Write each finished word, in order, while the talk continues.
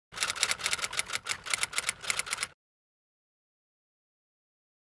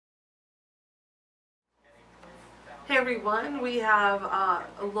everyone, we have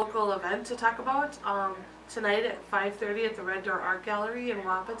a local event to talk about tonight at 5:30 at the Red Door Art Gallery in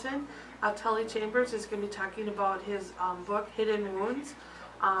Wahpeton. Tully Chambers is going to be talking about his book, Hidden Wounds.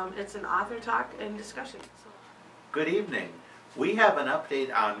 It's an author talk and discussion. Good evening. We have an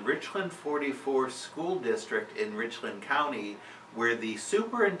update on Richland 44 School District in Richland County, where the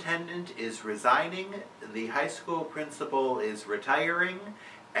superintendent is resigning, the high school principal is retiring,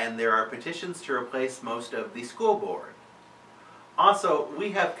 and there are petitions to replace most of the school board. Also,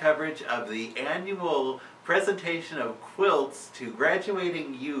 we have coverage of the annual presentation of quilts to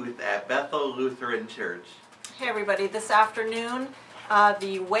graduating youth at Bethel Lutheran Church. Hey everybody, this afternoon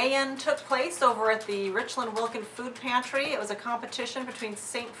the weigh-in took place over at the Richland Wilkin Food Pantry. It was a competition between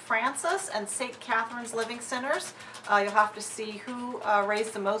St. Francis and St. Catherine's Living Centers. You'll have to see who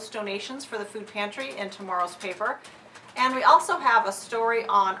raised the most donations for the food pantry in tomorrow's paper. And we also have a story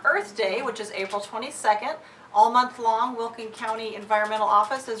on Earth Day, which is April 22nd. All month long, Wilkin County Environmental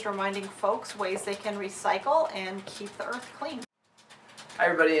Office is reminding folks ways they can recycle and keep the earth clean. Hi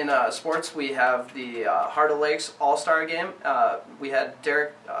everybody, in sports we have the Heart of Lakes All-Star Game. We had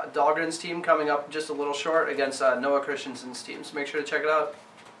Derek Dahlgren's team coming up just a little short against Noah Christensen's team, so make sure to check it out.